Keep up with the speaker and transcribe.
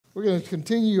We're going to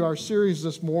continue our series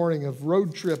this morning of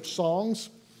road trip songs.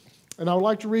 And I would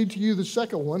like to read to you the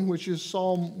second one, which is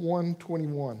Psalm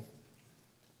 121.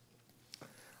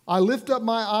 I lift up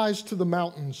my eyes to the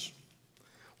mountains.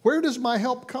 Where does my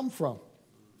help come from?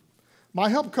 My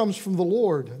help comes from the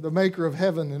Lord, the maker of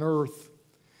heaven and earth.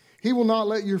 He will not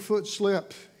let your foot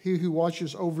slip. He who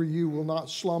watches over you will not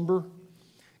slumber.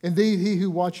 Indeed, he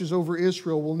who watches over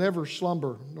Israel will never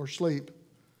slumber nor sleep.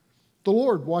 The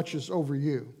Lord watches over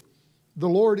you. The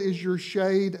Lord is your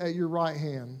shade at your right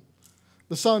hand.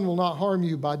 The sun will not harm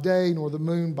you by day, nor the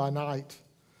moon by night.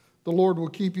 The Lord will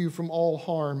keep you from all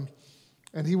harm,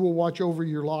 and he will watch over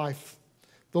your life.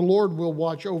 The Lord will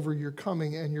watch over your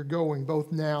coming and your going,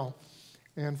 both now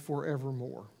and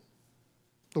forevermore.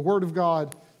 The word of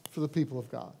God for the people of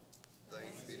God.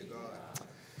 Thanks be to God.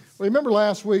 Well, remember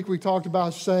last week we talked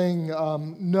about saying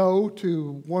no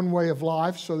to one way of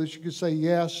life so that you could say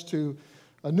yes to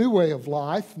a new way of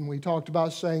life. And we talked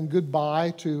about saying goodbye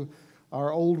to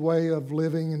our old way of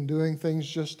living and doing things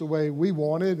just the way we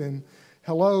wanted, and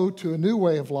hello to a new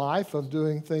way of life of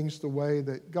doing things the way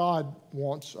that God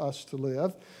wants us to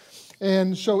live.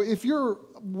 And so if you're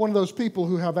one of those people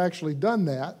who have actually done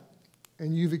that,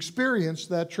 and you've experienced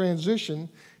that transition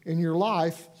in your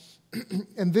life,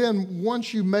 and then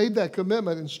once you made that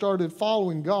commitment and started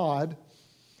following God,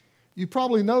 you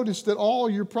probably noticed that all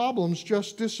your problems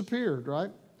just disappeared, right?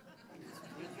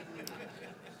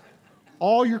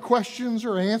 All your questions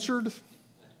are answered.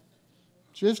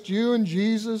 Just you and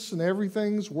Jesus, and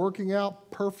everything's working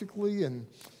out perfectly, and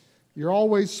you're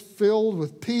always filled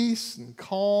with peace and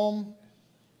calm,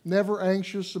 never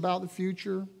anxious about the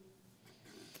future.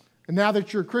 And now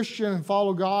that you're a Christian and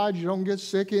follow God, you don't get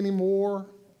sick anymore.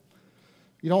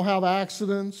 You don't have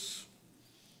accidents.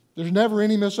 There's never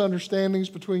any misunderstandings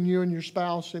between you and your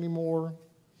spouse anymore.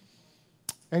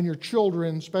 And your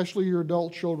children, especially your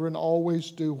adult children,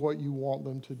 always do what you want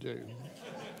them to do.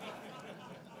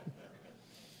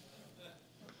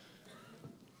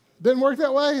 Didn't work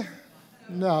that way?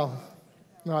 No,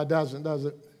 it doesn't, does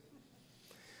it?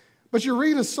 But you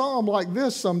read a psalm like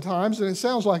this sometimes, and it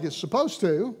sounds like it's supposed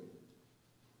to.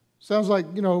 Sounds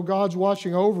like, God's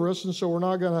watching over us, and so we're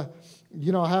not going to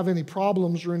have any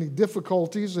problems or any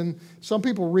difficulties. And some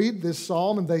people read this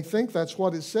psalm and they think that's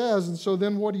what it says. And so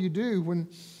then what do you do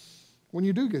when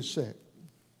you do get sick?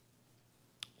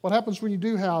 What happens when you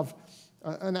do have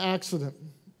an accident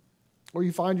or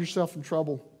you find yourself in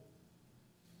trouble?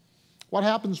 What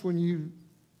happens when you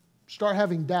start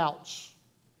having doubts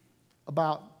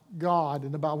about God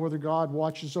and about whether God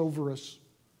watches over us?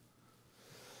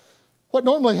 What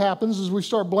normally happens is we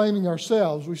start blaming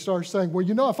ourselves. We start saying,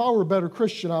 well, if I were a better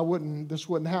Christian, this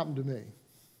wouldn't happen to me.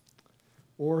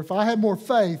 Or if I had more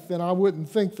faith, then I wouldn't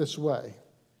think this way.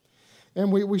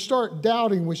 And we start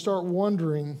doubting, we start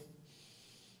wondering.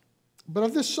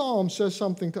 But this psalm says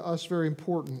something to us very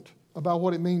important about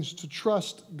what it means to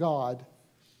trust God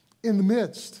in the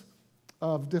midst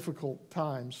of difficult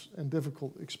times and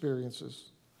difficult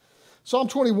experiences. Psalm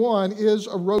 21 is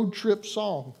a road trip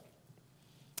song.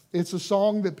 It's a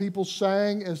song that people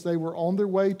sang as they were on their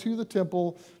way to the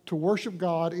temple to worship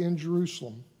God in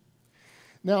Jerusalem.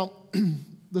 Now,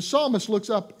 the psalmist looks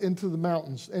up into the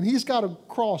mountains, and he's got to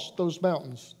cross those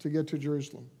mountains to get to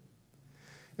Jerusalem.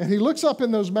 And he looks up in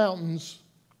those mountains,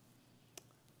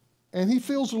 and he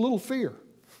feels a little fear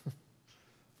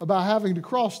about having to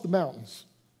cross the mountains.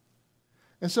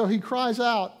 And so he cries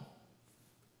out,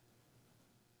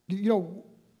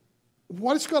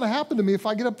 what is going to happen to me if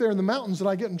I get up there in the mountains and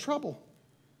I get in trouble?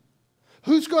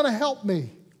 Who's going to help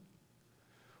me?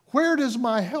 Where does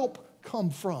my help come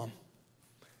from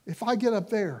if I get up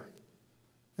there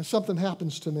and something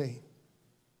happens to me?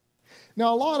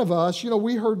 Now, a lot of us,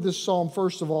 we heard this psalm,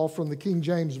 first of all, from the King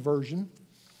James Version.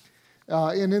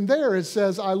 And in there it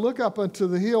says, I look up unto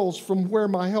the hills from where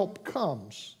my help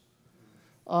comes.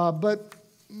 But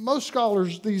most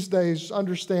scholars these days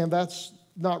understand that's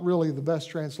not really the best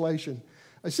translation.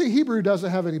 I see Hebrew doesn't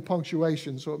have any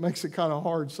punctuation, so it makes it kind of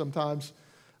hard sometimes.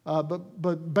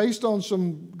 But based on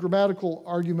some grammatical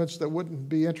arguments that wouldn't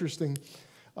be interesting,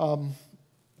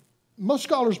 most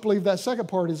scholars believe that second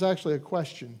part is actually a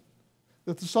question.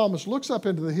 That the psalmist looks up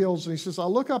into the hills and he says, I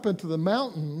look up into the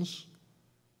mountains.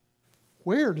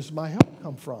 Where does my help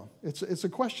come from? It's a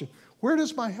question. Where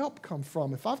does my help come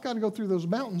from? If I've got to go through those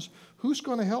mountains, who's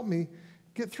going to help me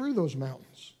get through those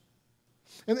mountains?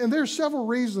 And there's several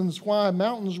reasons why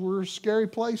mountains were a scary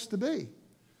place to be.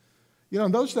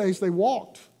 In those days they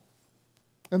walked.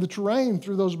 And the terrain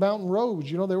through those mountain roads,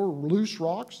 there were loose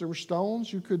rocks, there were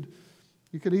stones. You could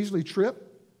easily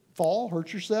trip, fall,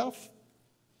 hurt yourself.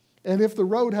 And if the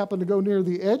road happened to go near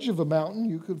the edge of a mountain,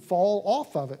 you could fall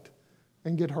off of it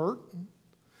and get hurt.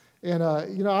 And,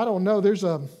 I don't know, there's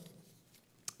a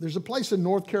place in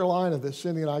North Carolina that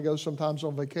Cindy and I go sometimes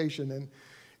on vacation, and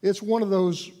it's one of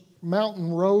those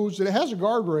mountain roads, and it has a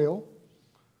guardrail,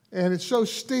 and it's so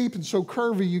steep and so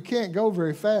curvy you can't go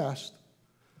very fast.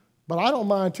 But I don't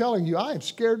mind telling you, I am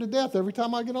scared to death every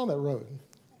time I get on that road.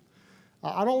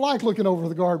 I don't like looking over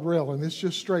the guardrail, and it's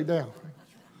just straight down.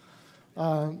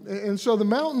 And so the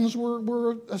mountains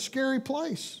were a scary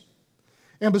place.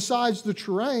 And besides the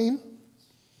terrain,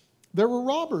 there were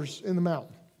robbers in the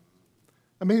mountain.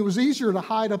 I mean, it was easier to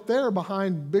hide up there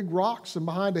behind big rocks and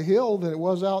behind a hill than it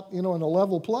was out, in a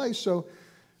level place. So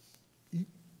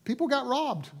people got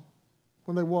robbed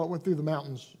when they went through the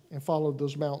mountains and followed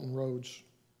those mountain roads.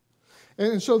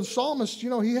 And so the psalmist,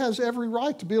 he has every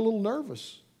right to be a little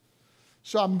nervous.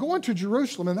 So I'm going to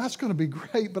Jerusalem, and that's going to be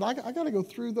great, but I got to go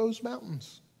through those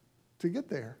mountains to get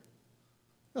there.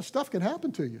 Now, stuff can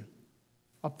happen to you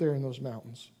up there in those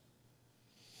mountains.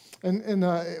 And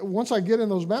once I get in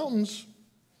those mountains,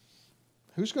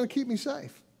 who's going to keep me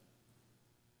safe?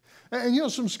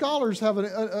 And some scholars have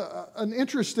an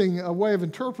interesting way of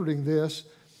interpreting this.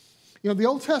 The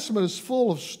Old Testament is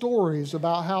full of stories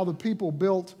about how the people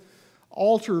built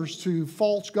altars to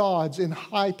false gods in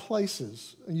high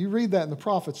places. And you read that in the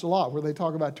prophets a lot, where they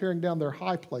talk about tearing down their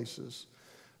high places.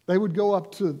 They would go up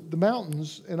to the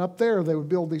mountains, and up there they would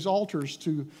build these altars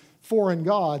to foreign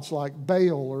gods like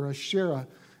Baal or Asherah.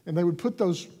 And they would put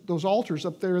those altars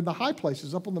up there in the high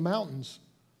places, up on the mountains.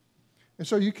 And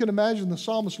so you can imagine the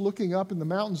psalmist looking up in the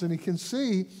mountains, and he can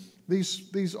see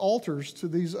these altars to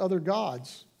these other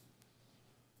gods.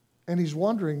 And he's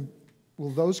wondering,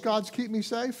 will those gods keep me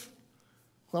safe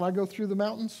when I go through the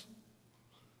mountains?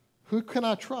 Who can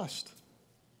I trust?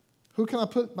 Who can I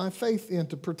put my faith in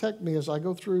to protect me as I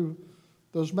go through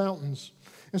those mountains?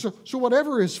 And so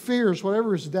whatever his fears,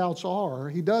 whatever his doubts are,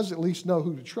 he does at least know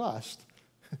who to trust.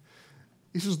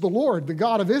 He says, the Lord, the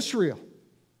God of Israel,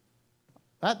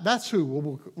 that's who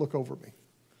will look over me.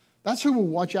 That's who will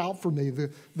watch out for me.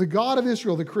 The God of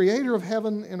Israel, the creator of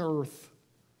heaven and earth.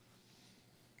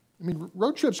 I mean,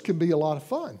 road trips can be a lot of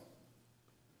fun,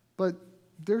 but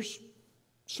there's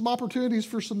some opportunities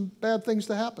for some bad things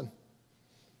to happen.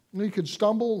 You could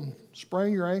stumble and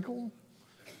sprain your ankle.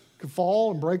 You could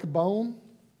fall and break a bone.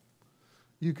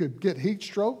 You could get heat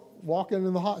stroke walking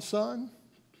in the hot sun.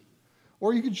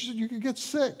 Or you could get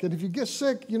sick. And if you get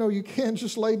sick, you can't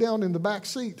just lay down in the back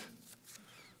seat.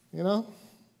 And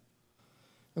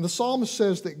the psalmist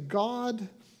says that God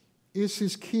is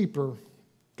his keeper.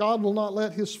 God will not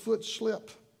let his foot slip.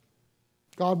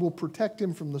 God will protect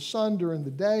him from the sun during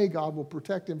the day. God will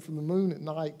protect him from the moon at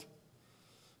night.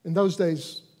 In those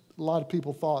days, a lot of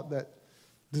people thought that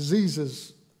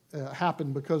diseases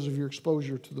happened because of your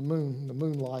exposure to the moon, the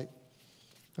moonlight.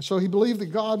 And so he believed that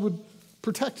God would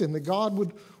protect him, that God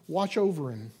would watch over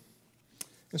him.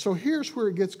 And so here's where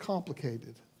it gets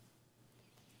complicated.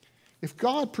 If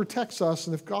God protects us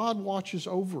and if God watches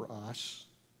over us,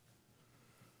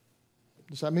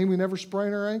 does that mean we never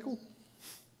sprain our ankle?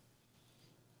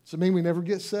 Does it mean we never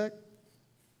get sick?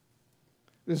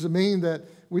 Does it mean that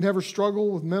we never struggle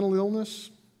with mental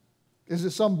illness? Is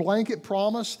it some blanket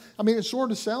promise? I mean, it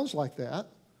sort of sounds like that.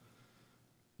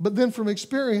 But then from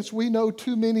experience, we know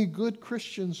too many good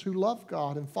Christians who loved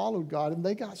God and followed God, and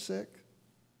they got sick.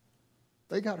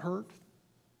 They got hurt.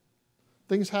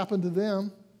 Things happened to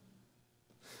them.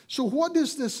 So what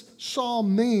does this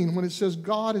psalm mean when it says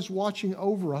God is watching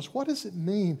over us? What does it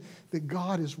mean that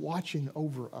God is watching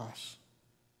over us?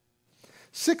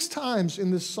 6 times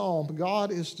in this psalm,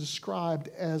 God is described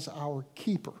as our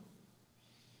keeper.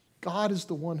 God is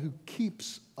the one who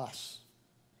keeps us,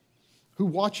 who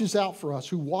watches out for us,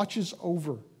 who watches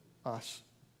over us.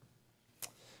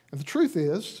 And the truth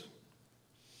is,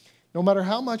 no matter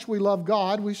how much we love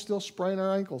God, we still sprain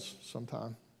our ankles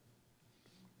sometime.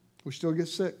 We still get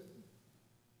sick.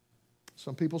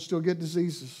 Some people still get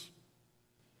diseases.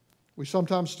 We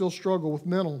sometimes still struggle with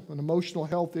mental and emotional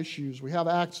health issues. We have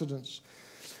accidents.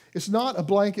 It's not a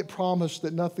blanket promise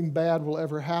that nothing bad will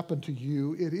ever happen to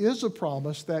you. It is a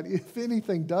promise that if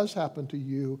anything does happen to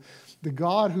you, the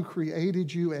God who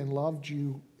created you and loves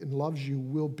you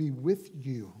will be with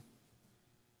you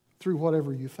through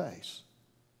whatever you face.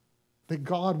 That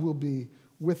God will be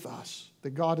with us.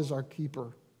 That God is our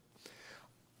keeper.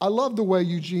 I love the way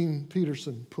Eugene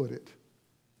Peterson put it.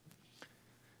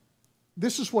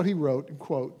 This is what he wrote, and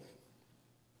quote,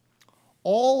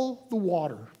 "All the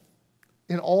water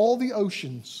in all the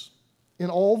oceans, in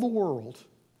all the world,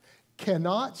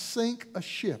 cannot sink a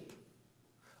ship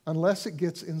unless it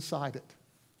gets inside it.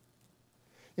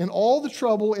 and all the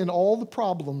trouble and all the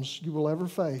problems you will ever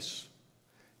face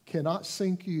cannot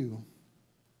sink you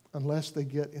unless they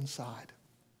get inside.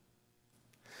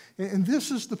 And this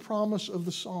is the promise of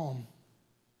the psalm.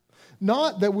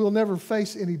 Not that we'll never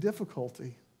face any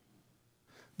difficulty,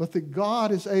 but that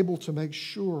God is able to make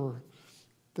sure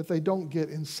that they don't get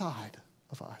inside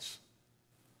of us.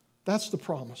 That's the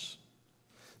promise.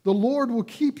 The Lord will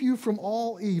keep you from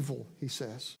all evil, he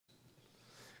says.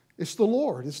 It's the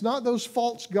Lord. It's not those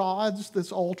false gods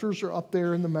that's altars are up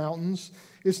there in the mountains.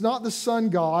 It's not the sun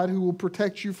god who will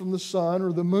protect you from the sun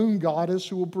or the moon goddess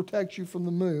who will protect you from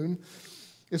the moon.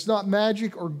 It's not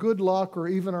magic or good luck or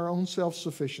even our own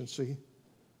self-sufficiency,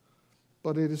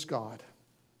 but it is God.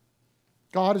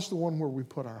 God is the one where we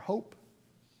put our hope.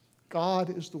 God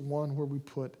is the one where we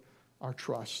put our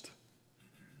trust.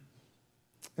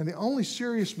 And the only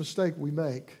serious mistake we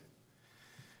make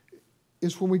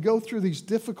is when we go through these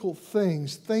difficult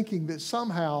things thinking that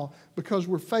somehow, because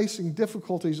we're facing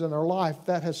difficulties in our life,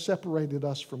 that has separated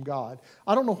us from God.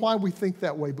 I don't know why we think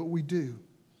that way, but we do.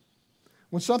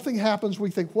 When something happens, we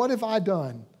think, what have I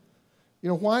done? You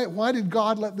know, why did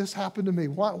God let this happen to me?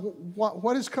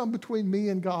 What has come between me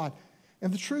and God?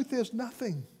 And the truth is,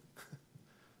 nothing.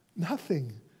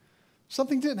 Nothing.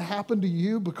 Something didn't happen to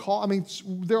you because,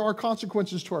 there are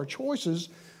consequences to our choices,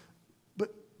 but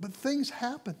things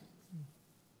happen.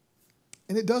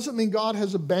 And it doesn't mean God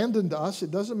has abandoned us.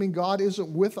 It doesn't mean God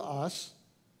isn't with us.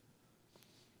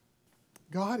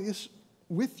 God is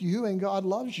with you and God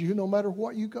loves you no matter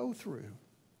what you go through.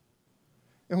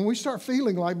 And when we start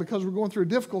feeling like because we're going through a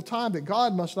difficult time that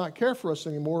God must not care for us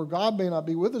anymore, or God may not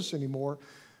be with us anymore,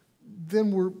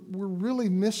 then we're really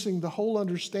missing the whole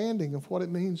understanding of what it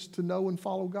means to know and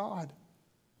follow God.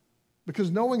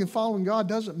 Because knowing and following God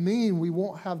doesn't mean we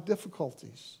won't have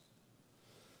difficulties.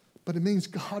 But it means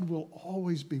God will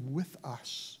always be with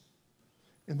us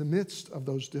in the midst of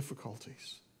those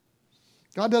difficulties.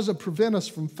 God doesn't prevent us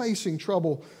from facing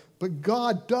trouble, but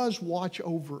God does watch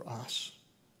over us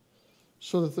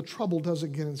so that the trouble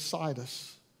doesn't get inside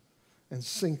us and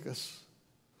sink us.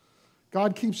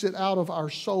 God keeps it out of our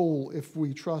soul if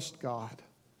we trust God.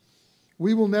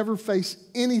 We will never face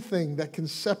anything that can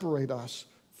separate us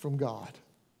from God.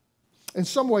 In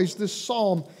some ways, this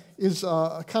psalm is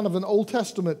kind of an Old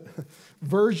Testament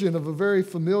version of a very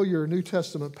familiar New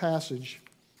Testament passage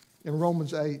in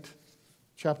Romans 8,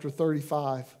 chapter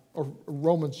 35, or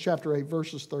Romans chapter 8,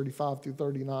 verses 35 through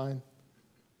 39.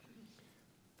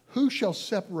 Who shall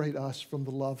separate us from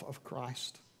the love of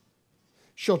Christ?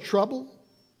 Shall trouble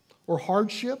or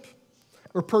hardship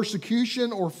or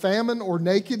persecution or famine or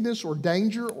nakedness or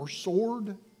danger or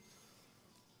sword?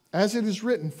 As it is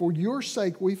written, for your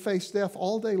sake we face death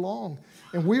all day long,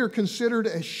 and we are considered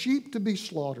as sheep to be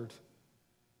slaughtered.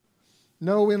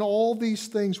 No, in all these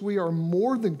things we are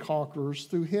more than conquerors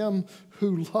through him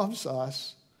who loves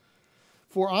us.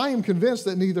 For I am convinced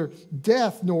that neither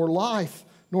death nor life,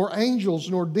 nor angels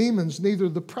nor demons, neither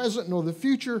the present nor the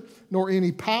future, nor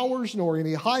any powers, nor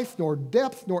any height, nor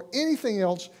depth, nor anything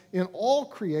else in all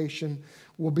creation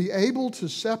will be able to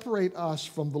separate us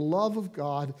from the love of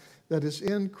God that is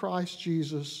in Christ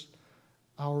Jesus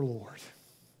our Lord.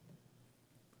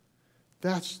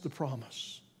 That's the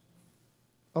promise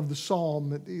of the psalm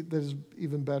that is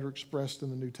even better expressed in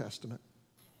the New Testament.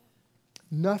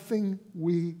 Nothing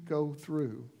we go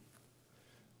through,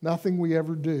 nothing we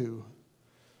ever do,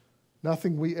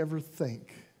 nothing we ever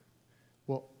think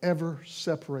will ever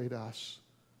separate us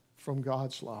from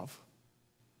God's love.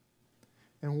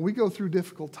 And when we go through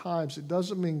difficult times, it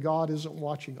doesn't mean God isn't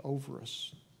watching over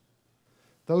us.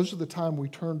 Those are the time we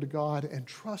turn to God and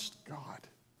trust God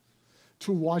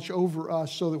to watch over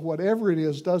us so that whatever it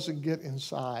is doesn't get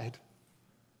inside,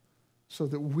 so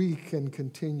that we can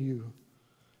continue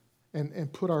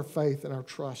and put our faith and our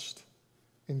trust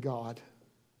in God.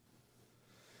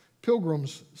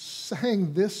 Pilgrims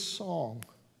sang this song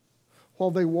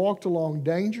while they walked along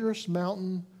dangerous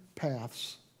mountain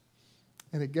paths,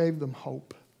 and it gave them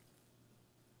hope.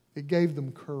 It gave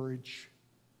them courage.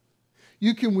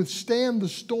 You can withstand the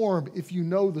storm if you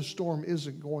know the storm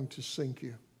isn't going to sink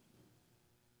you.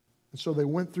 And so they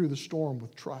went through the storm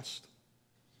with trust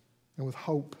and with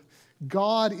hope.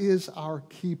 God is our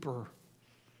keeper,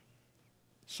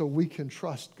 so we can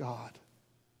trust God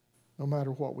no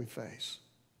matter what we face.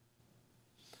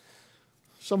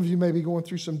 Some of you may be going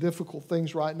through some difficult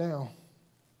things right now,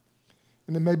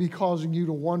 and it may be causing you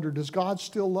to wonder, does God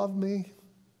still love me?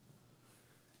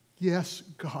 Yes,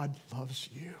 God loves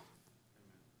you.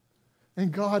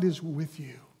 And God is with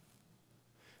you.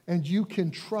 And you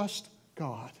can trust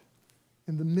God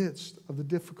in the midst of the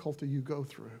difficulty you go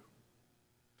through.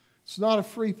 It's not a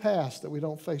free pass that we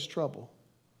don't face trouble,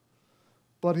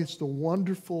 but it's the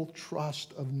wonderful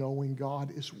trust of knowing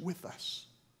God is with us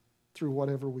through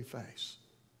whatever we face.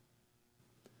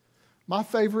 My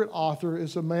favorite author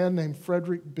is a man named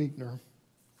Frederick Buechner,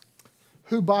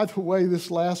 who, by the way,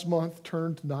 this last month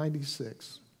turned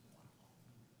 96.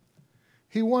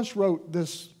 He once wrote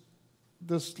this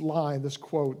line, this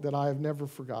quote that I have never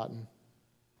forgotten.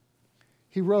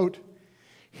 He wrote,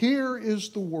 "Here is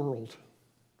the world.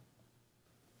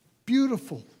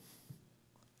 Beautiful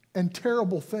and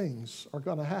terrible things are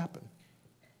going to happen.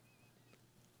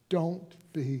 Don't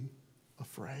be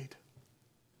afraid."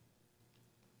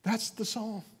 That's the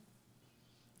song.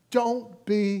 Don't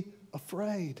be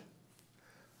afraid.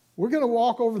 We're going to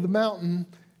walk over the mountain,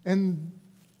 and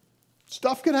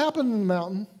stuff could happen in the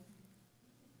mountain.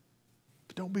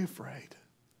 But don't be afraid,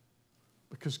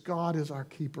 because God is our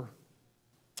keeper,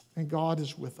 and God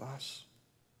is with us.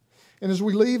 And as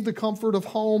we leave the comfort of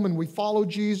home and we follow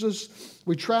Jesus,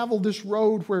 we travel this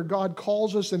road where God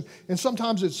calls us, and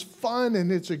sometimes it's fun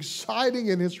and it's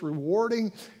exciting and it's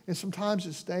rewarding, and sometimes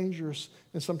it's dangerous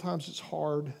and sometimes it's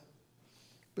hard.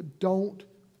 But don't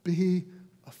be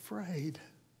afraid.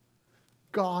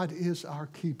 God is our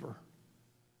keeper.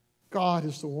 God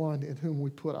is the one in whom we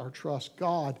put our trust.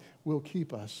 God will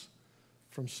keep us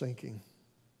from sinking.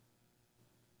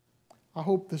 I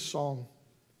hope this song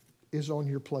is on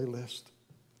your playlist.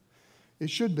 It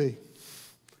should be.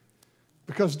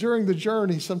 Because during the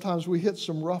journey, sometimes we hit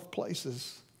some rough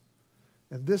places.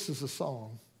 And this is a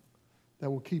song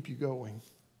that will keep you going.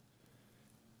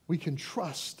 We can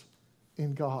trust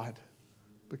in God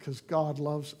because God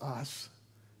loves us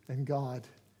and God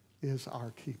is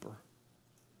our keeper.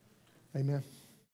 Amen.